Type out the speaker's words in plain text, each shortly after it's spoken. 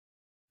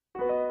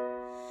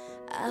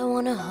I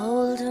wanna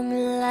hold them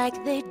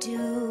like they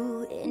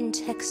do in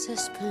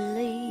Texas,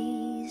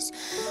 please.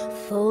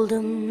 Fold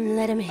them,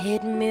 let them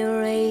hit me,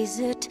 raise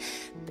it.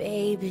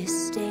 Baby,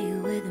 stay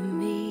with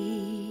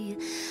me.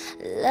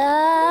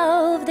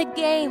 Love the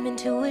game,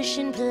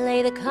 intuition,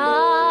 play the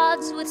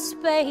cards with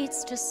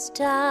spades to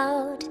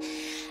start.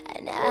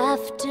 And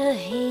after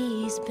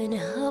he's been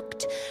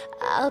hooked,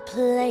 I'll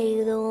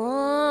play the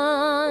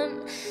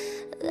one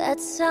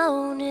that's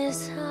on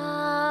his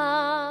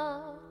heart.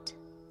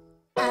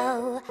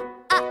 Oh,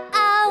 oh,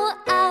 oh,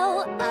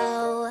 oh,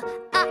 oh,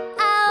 oh,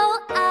 oh,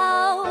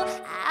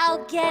 oh.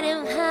 I'll get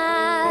him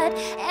hard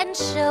and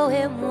show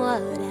him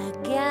what I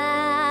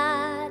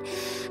got.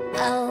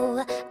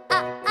 Oh,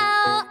 oh,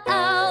 oh,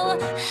 oh,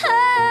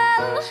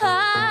 oh,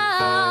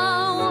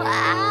 oh.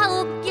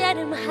 I'll get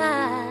him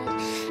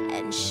hard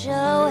and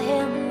show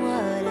him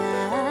what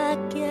I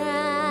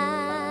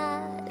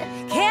got.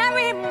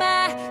 Carry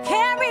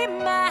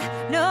my,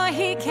 no,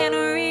 he can't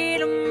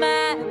read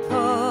my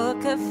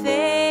poker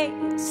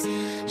face.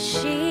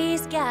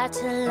 She's got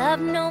to love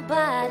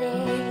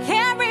nobody.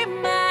 Carry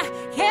my,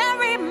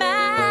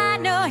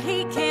 no,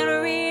 he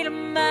can't read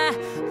my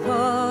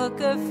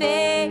poker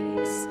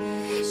face.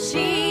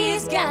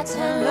 She's got to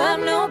love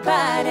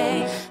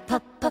nobody.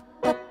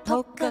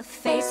 Poker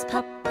face,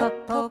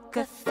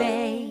 poker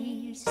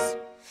face.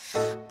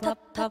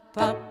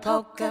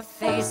 Poker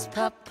face,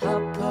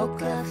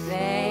 poker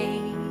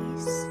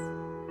face.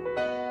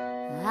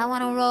 I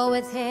wanna roll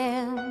with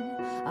him,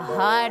 a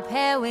hard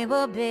pair we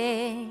will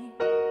be.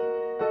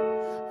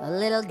 A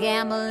little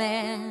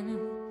gambling,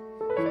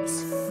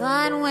 it's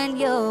fun when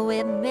you're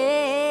with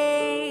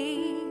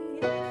me.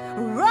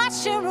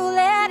 Russian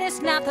roulette is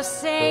not the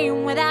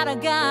same without a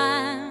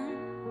gun.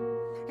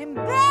 And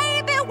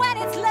baby, when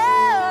it's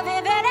love,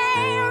 if it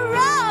ain't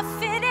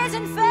rough, it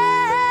isn't fun.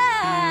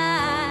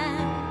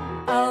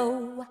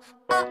 Oh,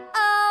 oh,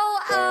 oh,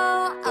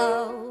 oh,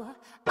 oh,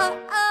 oh,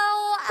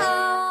 oh,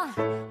 oh.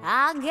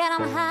 I'll get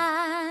him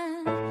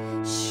high,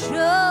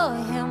 show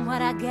him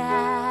what I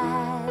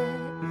got.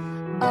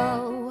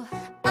 Oh,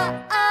 oh,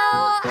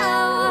 oh,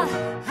 oh,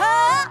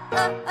 oh,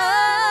 oh,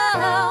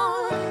 oh.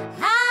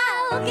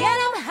 I'll get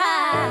him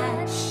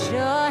high,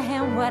 show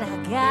him what I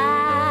got.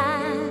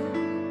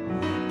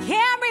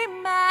 Can't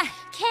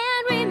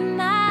read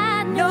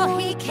my, no,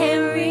 he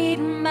can't read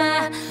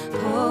my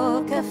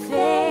poker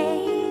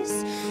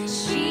face.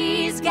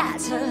 She's got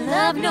to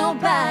love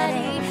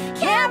nobody.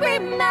 Can't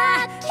read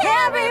my,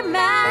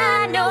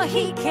 no,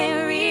 he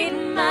can't read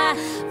my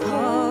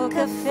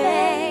poker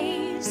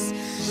face.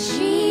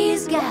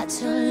 She's got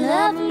to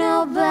love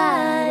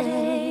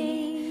nobody.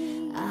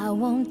 I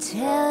won't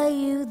tell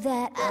you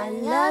that I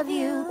love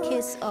you,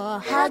 kiss or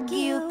hug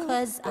you,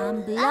 'cause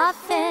I'm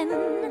bluffing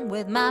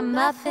with my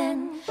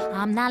muffin.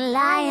 I'm not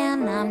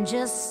lying, I'm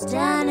just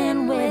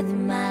stunning with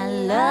my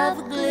love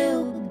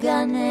glue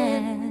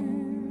gunning.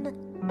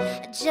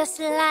 Just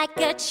like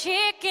a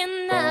chick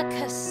in the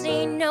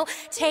casino,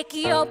 take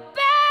your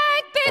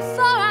bag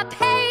before I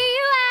pay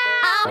you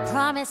out. I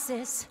promise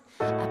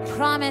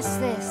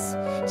this,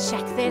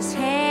 check this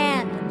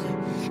hand,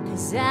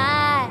 'cause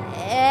I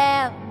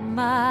am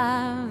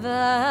marvelous.